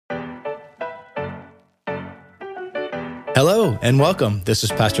Hello and welcome. This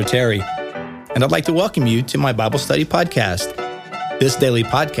is Pastor Terry, and I'd like to welcome you to my Bible study podcast. This daily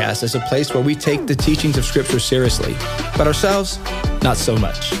podcast is a place where we take the teachings of Scripture seriously, but ourselves, not so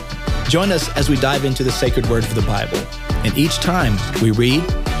much. Join us as we dive into the sacred word of the Bible, and each time we read,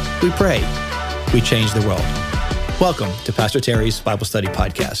 we pray, we change the world. Welcome to Pastor Terry's Bible Study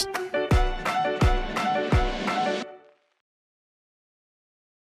Podcast.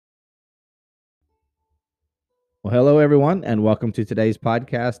 Well, hello, everyone, and welcome to today's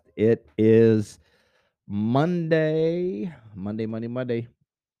podcast. It is Monday.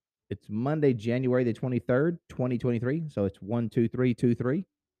 It's Monday, January the 23rd, 2023. So it's 12323.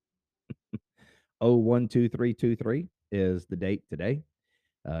 012323 is the date today,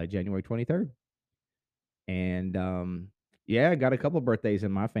 January 23rd. And I got a couple of birthdays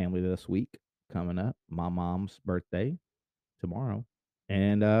in my family this week coming up. My mom's birthday tomorrow,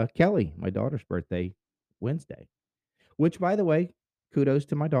 and Kelly, my daughter's birthday, Wednesday. Which, by the way, kudos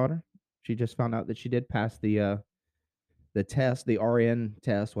to my daughter. She just found out that she did pass the test, the RN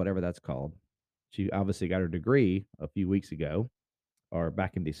test, whatever that's called. She obviously got her degree a few weeks ago, or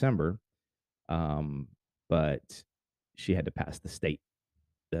back in December, but she had to pass the state.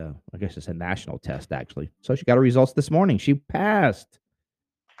 I guess it's a national test, actually. So she got her results this morning. She passed.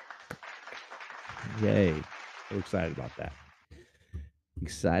 Yay! So excited about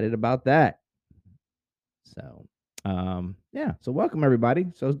that. So. So welcome everybody.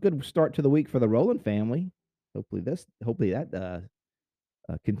 So it's a good start to the week for the Rowland family. Hopefully that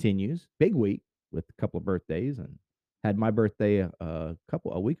continues. Big week with a couple of birthdays, and had my birthday a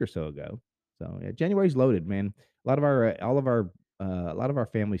week or so ago. So yeah, January's loaded, man. A lot of our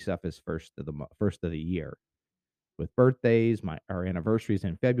family stuff is first of the year, with birthdays. Our anniversaries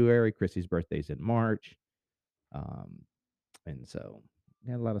in February. Chrissy's birthday's in March, and so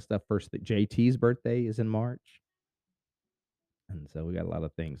a lot of stuff. JT's birthday is in March. And so we got a lot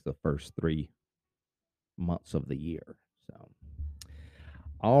of things the first 3 months of the year. So,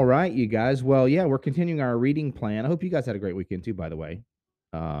 all right, you guys. Well, yeah, we're continuing our reading plan. I hope you guys had a great weekend too, by the way.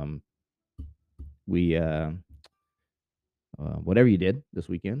 Whatever you did this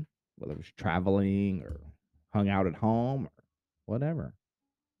weekend, whether it was traveling or hung out at home or whatever.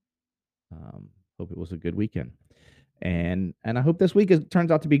 Hope it was a good weekend. And I hope this week turns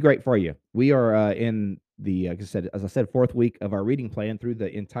out to be great for you. We are in the, as I said, fourth week of our reading plan through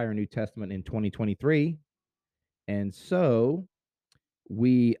the entire New Testament in 2023. And so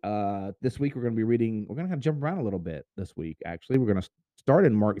this week we're going to be reading, we're going to kind of jump around a little bit this week. Actually, we're going to start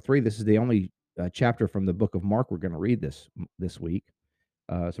in Mark 3. This is the only chapter from the book of Mark we're going to read this week.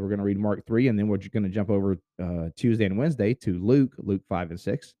 So we're going to read Mark 3, and then we're going to jump over Tuesday and Wednesday to Luke 5 and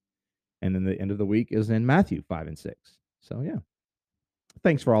 6. And then the end of the week is in Matthew 5 and 6. So, yeah.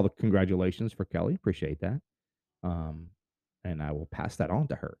 Thanks for all the congratulations for Kelly. Appreciate that. And I will pass that on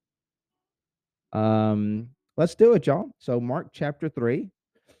to her. Let's do it, y'all. So Mark chapter 3,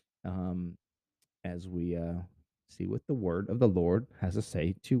 as we see what the word of the Lord has to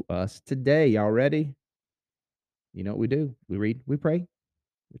say to us today. Y'all ready? You know what we do. We read, we pray,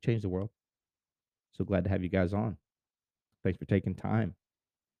 we change the world. So glad to have you guys on. Thanks for taking time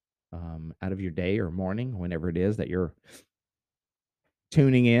out of your day or morning, whenever it is that you're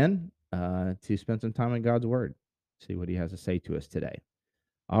tuning in to spend some time in God's word. See what he has to say to us today.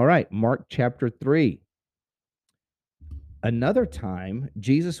 All right, Mark chapter 3. Another time,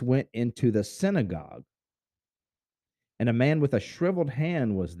 Jesus went into the synagogue, and a man with a shriveled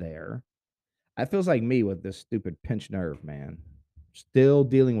hand was there. That feels like me with this stupid pinched nerve, man. Still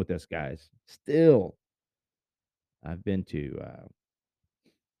dealing with this, guys. Still. I've been to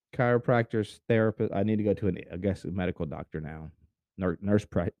chiropractors, therapists. I need to go to a medical doctor now. Nurse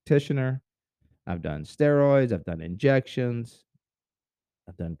practitioner. I've done steroids. I've done injections.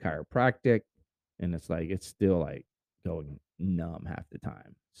 I've done chiropractic. And it's still like going numb half the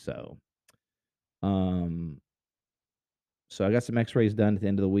time. So I got some x-rays done at the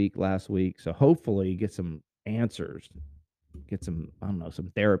end of the week last week. So hopefully get some answers, get some, I don't know,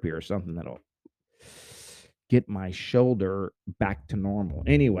 some therapy or something that'll get my shoulder back to normal.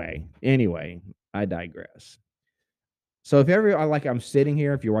 Anyway, I digress. So if ever I'm sitting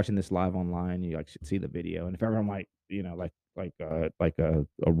here, if you're watching this live online, you should see the video. And if ever I'm like a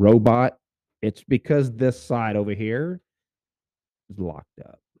robot, it's because this side over here is locked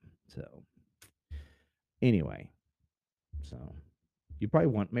up. So anyway, so you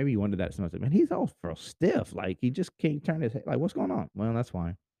probably maybe you wondered that sometimes. Man, he's all stiff. Like he just can't turn his head. Like, what's going on? Well, that's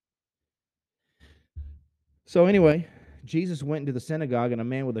fine. So anyway, Jesus went into the synagogue, and a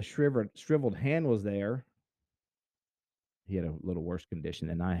man with a shriveled hand was there. He had a little worse condition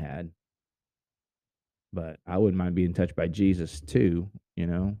than I had. but I wouldn't mind being touched by Jesus too, you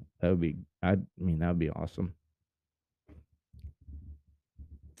know? That would be I mean, that would be awesome,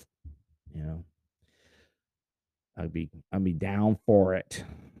 you know? I'd be down for it.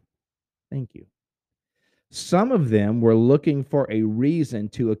 Thank you. Some of them were looking for a reason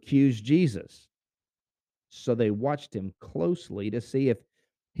to accuse Jesus. So they watched him closely to see if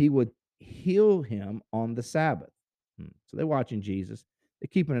he would heal him on the Sabbath. So they're watching Jesus. They're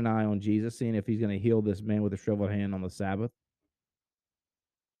keeping an eye on Jesus, seeing if he's going to heal this man with a shriveled hand on the Sabbath.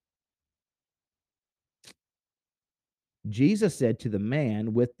 Jesus said to the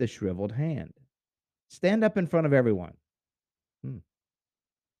man with the shriveled hand, "Stand up in front of everyone." Hmm.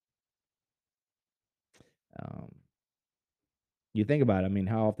 Um, you think about it. I mean,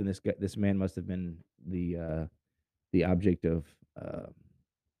 how often this man must have been the object of uh,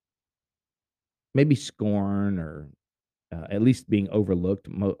 maybe scorn or at least being overlooked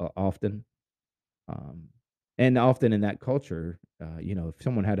often. Um, and often in that culture, if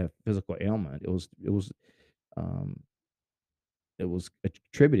someone had a physical ailment, um, it was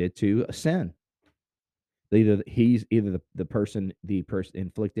attributed to a sin. Either the person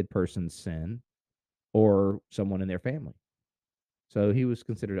inflicted person's sin or someone in their family. So he was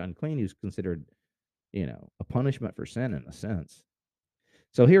considered unclean. He was considered, a punishment for sin in a sense.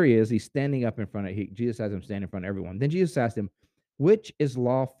 So here he is. He's standing up in front of Jesus has him stand in front of everyone. Then Jesus asked him, "Which is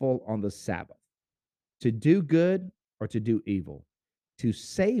lawful on the Sabbath? To do good or to do evil? To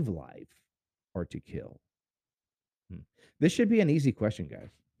save life or to kill?" Hmm. This should be an easy question,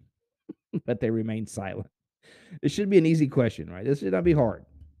 guys, but they remain silent. It should be an easy question, right? This should not be hard.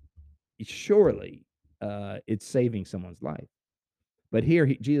 Surely, it's saving someone's life. But here,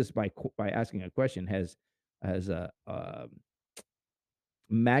 Jesus, by asking a question, has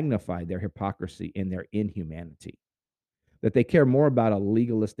magnified their hypocrisy and their inhumanity. That they care more about a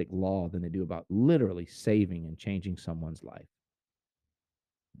legalistic law than they do about literally saving and changing someone's life.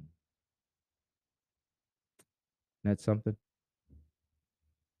 That's something.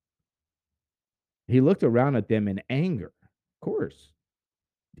 He looked around at them in anger, of course,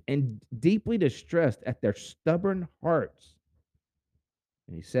 and deeply distressed at their stubborn hearts.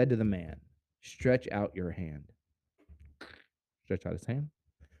 And he said to the man, "Stretch out your hand." Stretch out his hand.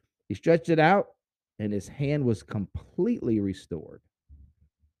 He stretched it out, and his hand was completely restored.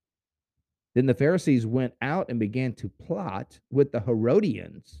 Then the Pharisees went out and began to plot with the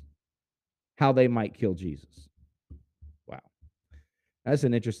Herodians how they might kill Jesus. Wow. That's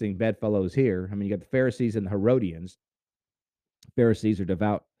an interesting bedfellows here. I mean, you got the Pharisees and the Herodians. Pharisees are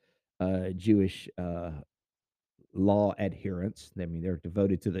devout Jewish law adherents. I mean, they're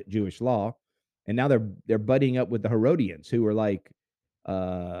devoted to the Jewish law, and now they're buddying up with the Herodians, who are like,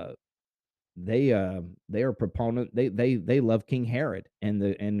 uh, they are proponent. They love King Herod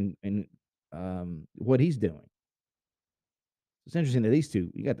and what he's doing. It's interesting that these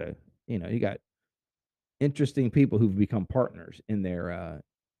two, you got interesting people who've become partners in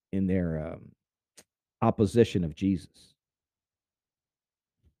their opposition of Jesus.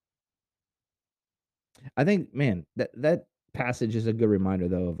 I think, man, that passage is a good reminder,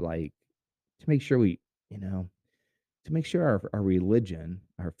 though, of like to make sure you know, to make sure our religion,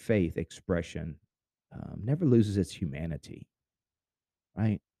 our faith expression, never loses its humanity,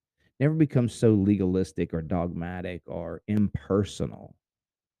 right? Never becomes so legalistic or dogmatic or impersonal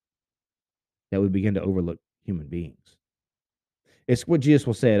that we begin to overlook human beings. It's what Jesus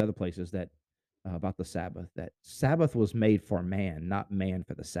will say at other places that about the Sabbath, that Sabbath was made for man, not man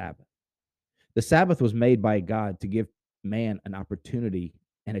for the Sabbath. The Sabbath was made by God to give man an opportunity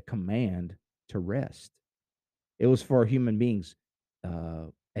and a command to rest. It was for human beings'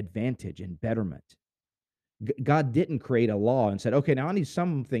 advantage and betterment. God didn't create a law and said, "Okay, now I need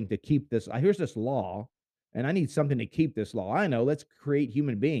something to keep this. Here's this law, and I need something to keep this law. I know. Let's create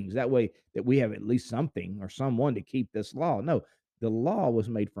human beings. That way, that we have at least something or someone to keep this law." No, the law was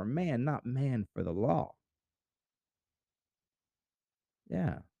made for man, not man for the law.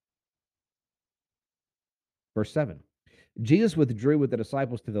 Yeah. Verse 7. Jesus withdrew with the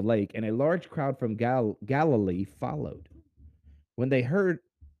disciples to the lake, and a large crowd from Galilee followed. When they heard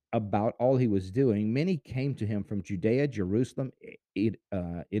about all he was doing, many came to him from Judea, Jerusalem,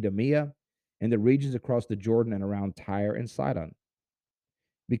 Idumea, and the regions across the Jordan and around Tyre and Sidon.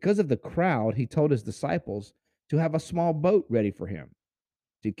 Because of the crowd, he told his disciples to have a small boat ready for him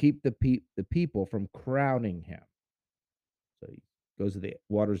to keep the people from crowding him. So he goes to the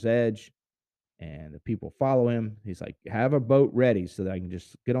water's edge, and the people follow him. He's like, "Have a boat ready so that I can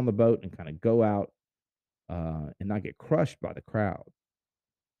just get on the boat and kind of go out and not get crushed by the crowd."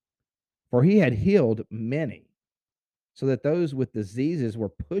 For he had healed many, so that those with diseases were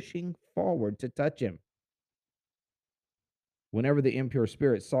pushing forward to touch him. Whenever the impure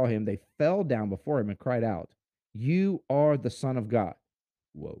spirits saw him, they fell down before him and cried out, "You are the Son of God."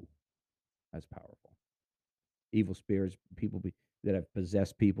 Whoa, that's powerful. Evil spirits, that have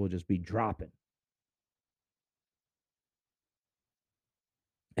possessed people, just be dropping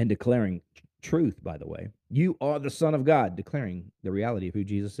and declaring truth, by the way. You are the Son of God, declaring the reality of who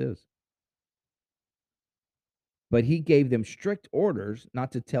Jesus is. But he gave them strict orders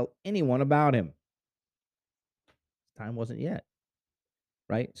not to tell anyone about him. Time wasn't yet,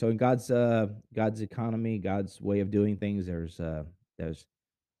 right? So in God's economy, God's way of doing things, there's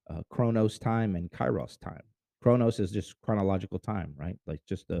chronos time and kairos time. Chronos is just chronological time, right? Like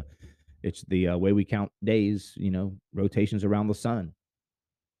just it's the way we count days, rotations around the sun.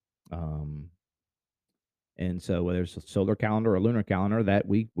 And so whether it's a solar calendar or lunar calendar, that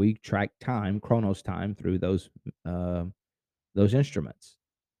we track time, chronos time, through those instruments.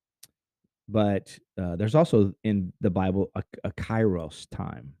 But there's also in the Bible a kairos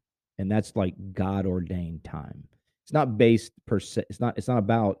time, and that's like God ordained time. It's not based per se. It's not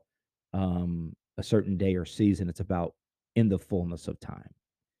about a certain day or season. It's about in the fullness of time,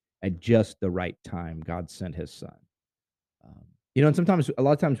 at just the right time. God sent His Son. Um, and sometimes, a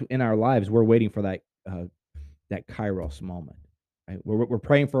lot of times in our lives, we're waiting for that kairos moment. Right? We're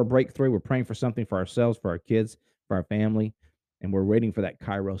praying for a breakthrough. We're praying for something for ourselves, for our kids, for our family, and we're waiting for that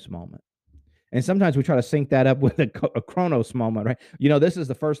kairos moment. And sometimes we try to sync that up with a chronos moment, right? This is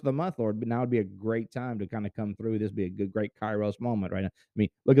the first of the month, Lord, but now would be a great time to kind of come through. This would be a great kairos moment right now. I mean,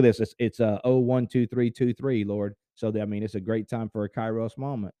 look at this. It's 012323, Lord. So it's a great time for a kairos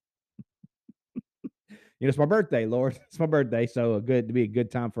moment. It's my birthday, Lord. It's my birthday, so to be a good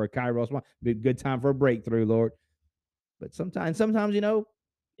time for a kairos moment. Be a good time for a breakthrough, Lord. But sometimes,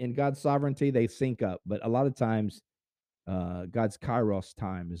 in God's sovereignty, they sync up. But a lot of times, God's kairos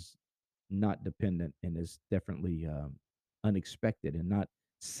time is not dependent and is definitely unexpected and not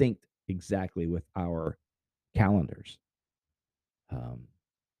synced exactly with our calendars.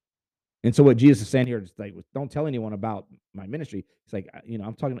 And so what Jesus is saying here is like, don't tell anyone about my ministry. It's like,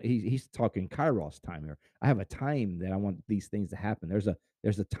 I'm talking. He's talking kairos time here. I have a time that I want these things to happen. There's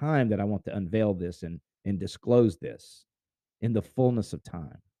a time that I want to unveil this and disclose this in the fullness of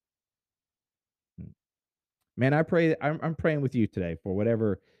time. Man, I pray. I'm praying with you today for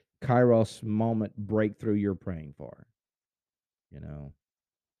whatever kairos moment breakthrough you're praying for.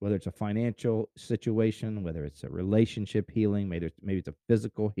 Whether it's a financial situation, whether it's a relationship healing, maybe it's a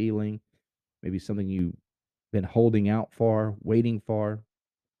physical healing, maybe something you've been holding out for, waiting for.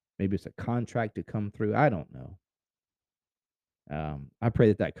 Maybe it's a contract to come through. I don't know. I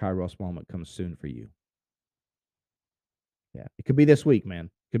pray that kairos moment comes soon for you. Yeah, it could be this week, man.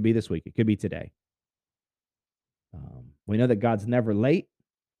 It could be this week. It could be today. We know that God's never late.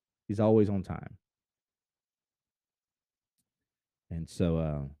 He's always on time. And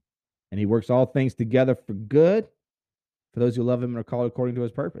so, and He works all things together for good for those who love Him and are called according to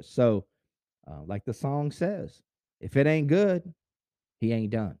His purpose. So, like the song says, if it ain't good, He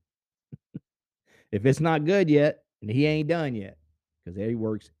ain't done. If it's not good yet, He ain't done yet, because He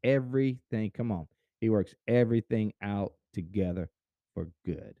works everything. Come on, He works everything out together for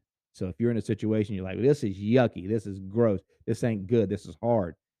good. So if you're in a situation you're like, well, this is yucky, this is gross, this ain't good, this is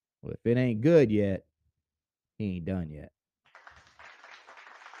hard. Well, if it ain't good yet, He ain't done yet.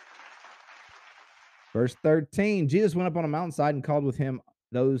 Verse 13, Jesus went up on a mountainside and called with Him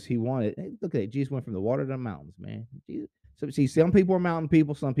those He wanted. Hey, look at it. Jesus went from the water to the mountains, man. Jesus. So see, some people are mountain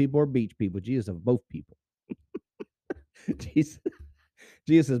people, some people are beach people. Jesus is both people. Jesus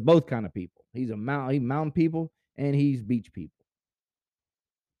is both kind of people. He's mountain people and He's beach people.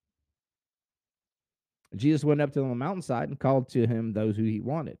 Jesus went up to the mountainside and called to Him those who He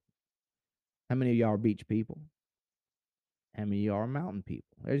wanted. How many of y'all are beach people? How many of y'all are mountain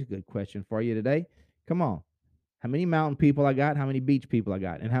people? There's a good question for you today. Come on. How many mountain people I got? How many beach people I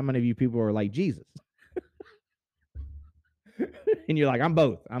got? And how many of you people are like Jesus? And you're like, I'm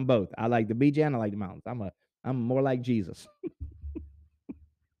both. I like the beach and I like the mountains. I'm more like Jesus.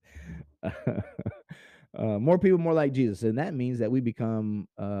 More people, more like Jesus. And that means that we become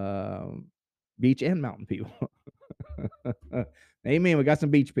beach and mountain people. Amen. We got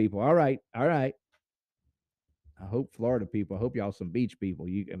some beach people. All right. I hope Florida people. I hope y'all some beach people.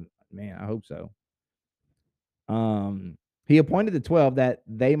 Man, I hope so. He appointed the 12 that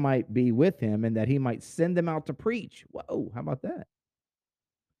they might be with Him and that He might send them out to preach. Whoa, how about that?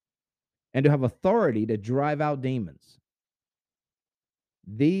 And to have authority to drive out demons.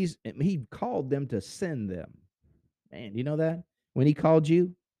 He called them to send them. Man, you know that? When He called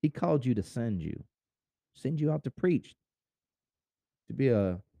you to send you out to preach.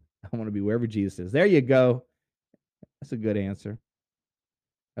 I want to be wherever Jesus is. There you go. That's a good answer.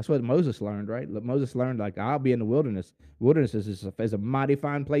 That's what Moses learned, right? Moses learned, like, I'll be in the wilderness. Wilderness is a mighty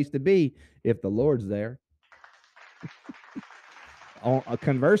fine place to be if the Lord's there.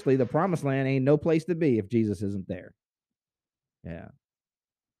 Conversely, the promised land ain't no place to be if Jesus isn't there. Yeah.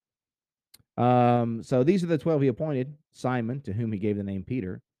 So these are the 12 he appointed. Simon, to whom he gave the name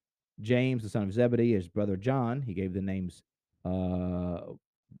Peter. James, the son of Zebedee, his brother John, he gave the names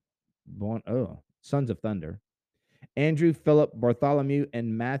sons of thunder. Andrew, Philip, Bartholomew,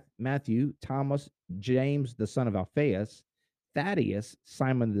 and Matthew, Thomas, James, the son of Alphaeus, Thaddeus,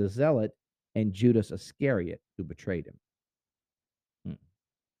 Simon the Zealot, and Judas Iscariot, who betrayed him.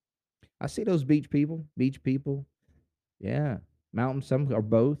 I see those beach people. Yeah. Mountain, some are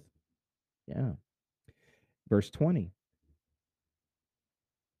both. Yeah. Verse 20.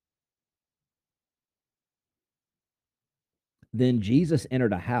 Then Jesus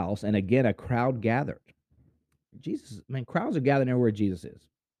entered a house, and again a crowd gathered. Crowds are gathering everywhere Jesus is.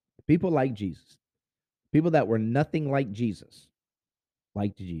 People like Jesus. People that were nothing like Jesus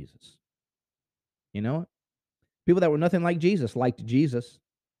liked Jesus. You know? People that were nothing like Jesus liked Jesus.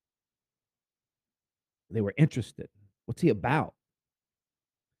 They were interested. What's he about?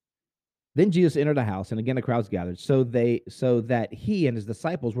 Then Jesus entered a house, and again the crowds gathered, so that he and his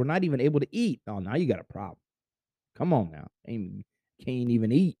disciples were not even able to eat. Oh, now you got a problem. Come on now. Can't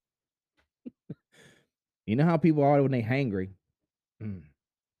even eat. You know how people are when they hangry.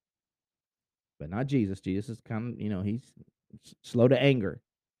 But not Jesus. Jesus is kind of, he's slow to anger.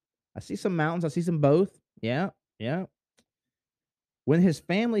 I see some mountains. I see some both. Yeah. When his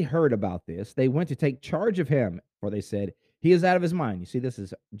family heard about this, they went to take charge of him, for they said, he is out of his mind. You see, this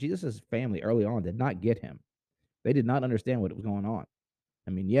is Jesus' family early on did not get him. They did not understand what was going on.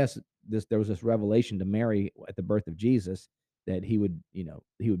 I mean, yes, there was this revelation to Mary at the birth of Jesus that he would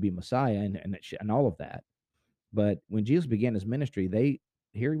be Messiah and all of that. But when Jesus began his ministry, they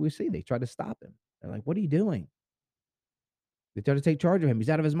tried to stop him. They're like, "What are you doing?" They tried to take charge of him. He's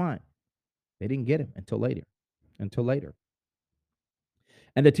out of his mind. They didn't get him until later.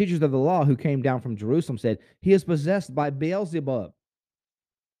 And the teachers of the law who came down from Jerusalem said, he is possessed by Beelzebub,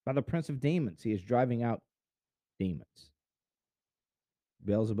 by the prince of demons. He is driving out demons.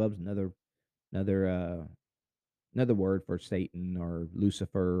 Beelzebub's another word for Satan or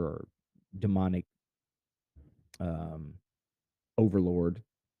Lucifer or demonic overlord.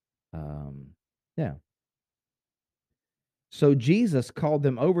 Yeah. So Jesus called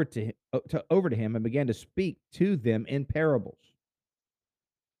them over to him and began to speak to them in parables.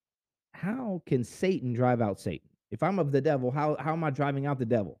 How can Satan drive out Satan? If I'm of the devil, how am I driving out the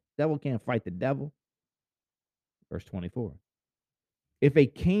devil? Devil can't fight the devil. Verse 24. If a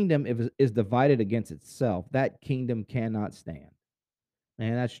kingdom is divided against itself, that kingdom cannot stand.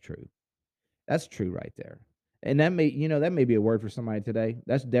 Man, that's true. That's true right there. And that may be a word for somebody today.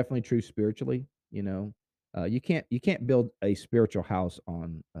 That's definitely true spiritually. You can't build a spiritual house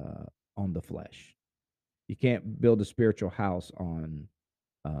on the flesh. You can't build a spiritual house on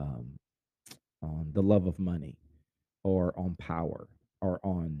the love of money, or on power, or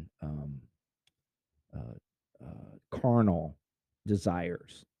on carnal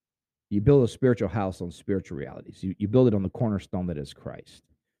desires. You build a spiritual house on spiritual realities. You build it on the cornerstone that is Christ.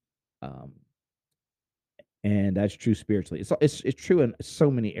 And that's true spiritually. It's true in so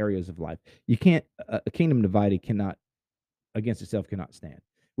many areas of life. You can't a kingdom divided against itself cannot stand.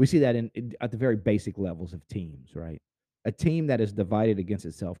 We see that at the very basic levels of teams, right? A team that is divided against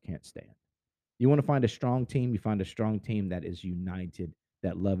itself can't stand. You want to find a strong team, you find a strong team that is united,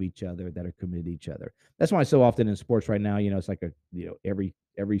 that love each other, that are committed to each other. That's why so often in sports right now, it's like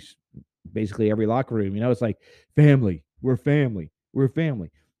basically every locker room, it's like family. We're family.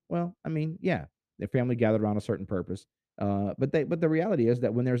 Well, I mean, yeah, their family gathered around a certain purpose. But the reality is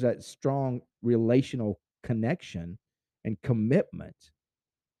that when there's that strong relational connection and commitment,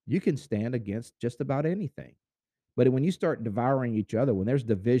 you can stand against just about anything. But when you start devouring each other, when there's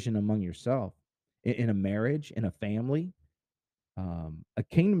division among yourself in a marriage, in a family, a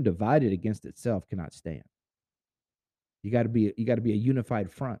kingdom divided against itself cannot stand. You got to be a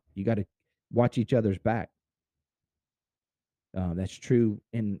unified front. You got to watch each other's back. That's true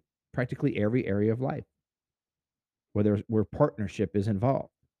in practically every area of life where partnership is involved.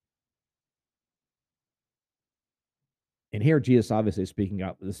 And here Jesus obviously is speaking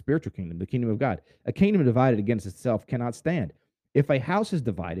out the spiritual kingdom, the kingdom of God. A kingdom divided against itself cannot stand. If a house is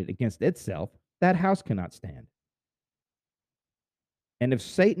divided against itself, that house cannot stand. And if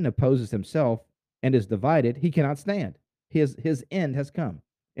Satan opposes himself and is divided, he cannot stand. His end has come.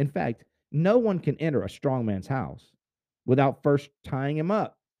 In fact, no one can enter a strong man's house without first tying him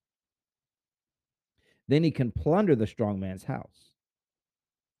up. then he can plunder the strong man's house.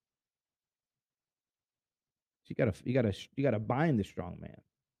 So you gotta bind the strong man.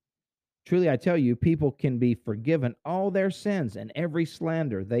 Truly, I tell you, people can be forgiven all their sins and every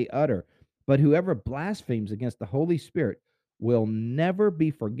slander they utter. But whoever blasphemes against the Holy Spirit will never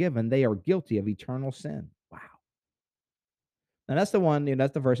be forgiven. They are guilty of eternal sin. Wow. And that's the one,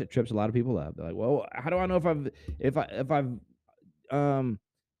 that's the verse that trips a lot of people up. They're like, well, how do I know if I've um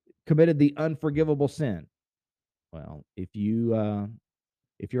committed the unforgivable sin? Well, if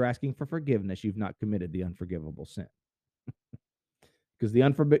you're asking for forgiveness, you've not committed the unforgivable sin. Because the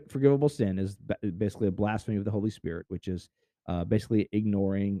unforgivable sin is basically a blasphemy of the Holy Spirit, which is basically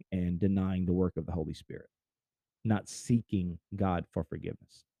ignoring and denying the work of the Holy Spirit, not seeking God for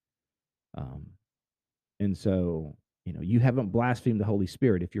forgiveness. Um, and so, you haven't blasphemed the Holy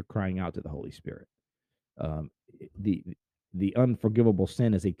Spirit if you're crying out to the Holy Spirit. Um, the the unforgivable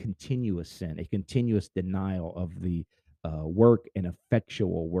sin is a continuous sin, a continuous denial of the work and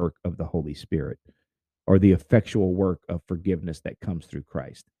effectual work of the Holy Spirit, or the effectual work of forgiveness that comes through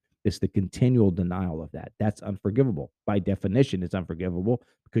Christ. It's the continual denial of that. That's unforgivable. By definition, it's unforgivable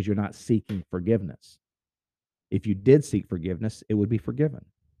because you're not seeking forgiveness. If you did seek forgiveness, it would be forgiven.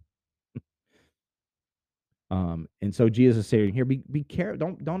 And so Jesus is saying here, be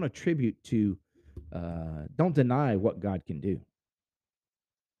careful. Don't attribute to, don't deny what God can do.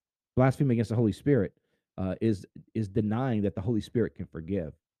 Blasphemy against the Holy Spirit is denying that the Holy Spirit can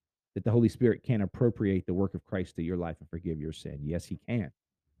forgive, that the Holy Spirit can appropriate the work of Christ to your life and forgive your sin. Yes, He can.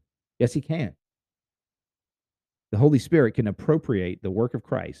 Yes, He can. The Holy Spirit can appropriate the work of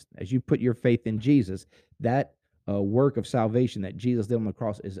Christ. As you put your faith in Jesus, that work of salvation that Jesus did on the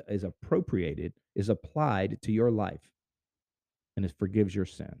cross is appropriated, is applied to your life, and it forgives your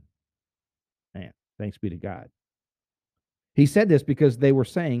sin. Man, thanks be to God. He said this because they were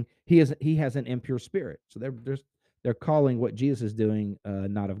saying he has an impure spirit. So they're calling what Jesus is doing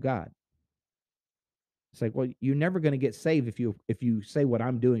not of God. It's like, well, you're never going to get saved if you say what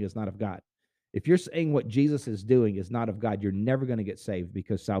I'm doing is not of God. If you're saying what Jesus is doing is not of God, you're never going to get saved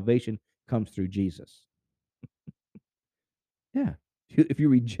because salvation comes through Jesus. Yeah. If you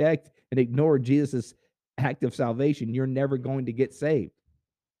reject and ignore Jesus' act of salvation, you're never going to get saved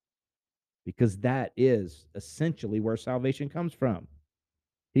because that is essentially where salvation comes from.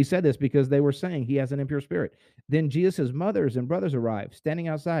 He said this because they were saying he has an impure spirit. Then Jesus' mothers and brothers arrived, standing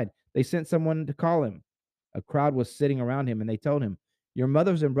outside. They sent someone to call him. A crowd was sitting around him, and they told him, your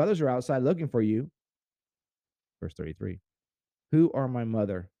mothers and brothers are outside looking for you. Verse 33. Who are my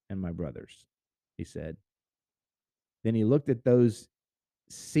mother and my brothers? He said. Then he looked at those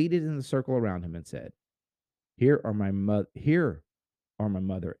seated in the circle around him and said, Here are my mother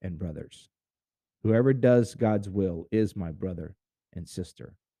and brothers. Whoever does God's will is my brother and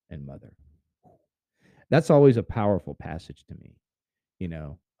sister and mother. That's always a powerful passage to me.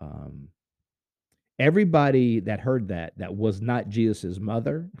 Everybody that heard that was not Jesus's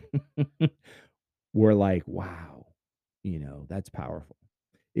mother were like, wow, that's powerful.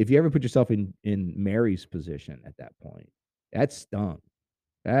 If you ever put yourself in Mary's position at that point, that stung.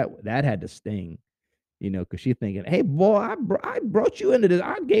 That had to sting, because she's thinking, hey, boy, I brought you into this.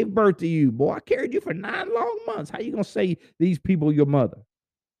 I gave birth to you, boy. I carried you for 9 long months. How you going to say these people your mother?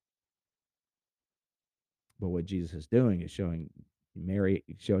 But what Jesus is doing is showing Mary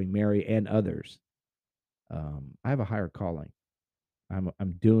and others, I have a higher calling.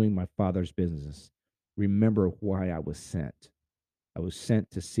 I'm doing my Father's business. Remember why I was sent. I was sent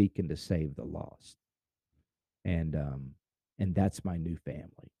to seek and to save the lost. And that's my new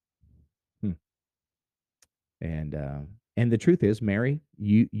family. And the truth is, Mary,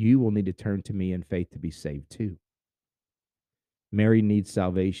 you will need to turn to me in faith to be saved too. Mary needs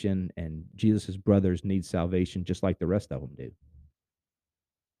salvation, and Jesus' brothers need salvation just like the rest of them do.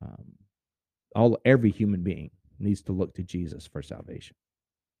 Every human being needs to look to Jesus for salvation.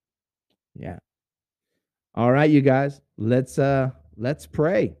 Yeah. All right, you guys, let's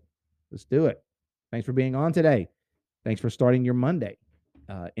pray. Let's do it. Thanks for being on today. Thanks for starting your Monday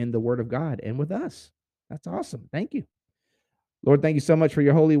in the Word of God and with us. That's awesome. Thank you. Lord, thank you so much for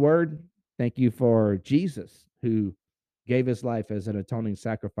your holy word. Thank you for Jesus, who gave his life as an atoning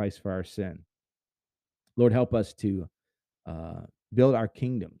sacrifice for our sin. Lord, help us to build our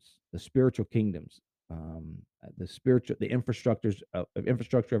kingdoms, the spiritual kingdoms, the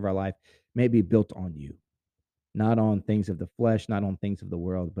infrastructure of our life may be built on you, not on things of the flesh, not on things of the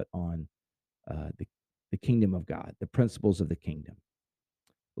world, but on the kingdom of God, the principles of the kingdom.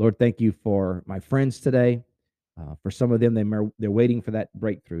 Lord, thank you for my friends today. For some of them, they're waiting for that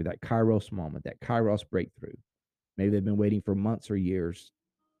breakthrough, that Kairos moment, that Kairos breakthrough. Maybe they've been waiting for months or years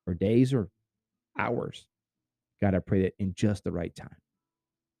or days or hours. God, I pray that in just the right time,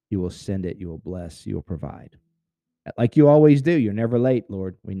 you will send it, you will bless, you will provide. Like you always do. You're never late,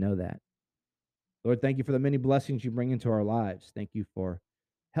 Lord. We know that. Lord, thank you for the many blessings you bring into our lives. Thank you for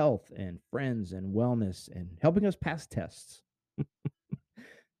health and friends and wellness and helping us pass tests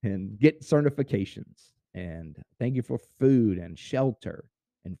and get certifications. And thank you for food and shelter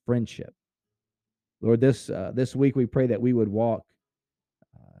and friendship. Lord, this week we pray that we would walk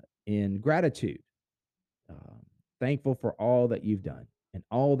in gratitude, thankful for all that you've done and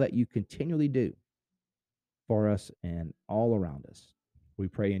all that you continually do for us and all around us. We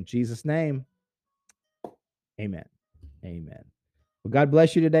pray in Jesus' name. Amen. Amen. Well, God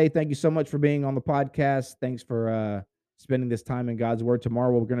bless you today. Thank you so much for being on the podcast. Thanks for spending this time in God's Word.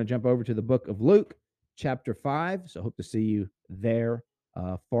 Tomorrow we're going to jump over to the book of Luke, chapter 5. So hope to see you there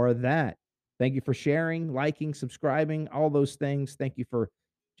for that. Thank you for sharing, liking, subscribing, all those things. Thank you for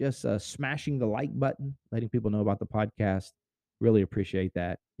just smashing the like button, letting people know about the podcast. Really appreciate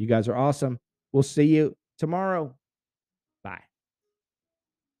that. You guys are awesome. We'll see you tomorrow. Bye.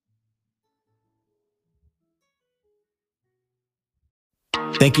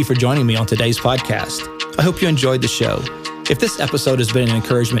 Thank you for joining me on today's podcast. I hope you enjoyed the show. If this episode has been an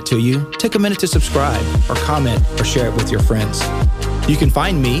encouragement to you, take a minute to subscribe or comment or share it with your friends. You can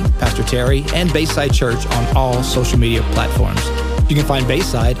find me, Pastor Terry, and Bayside Church on all social media platforms. You can find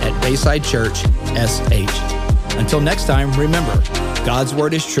Bayside at Bayside Church SH. Until next time, remember, God's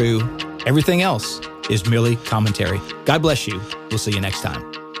Word is true. Everything else is merely commentary. God bless you. We'll see you next time.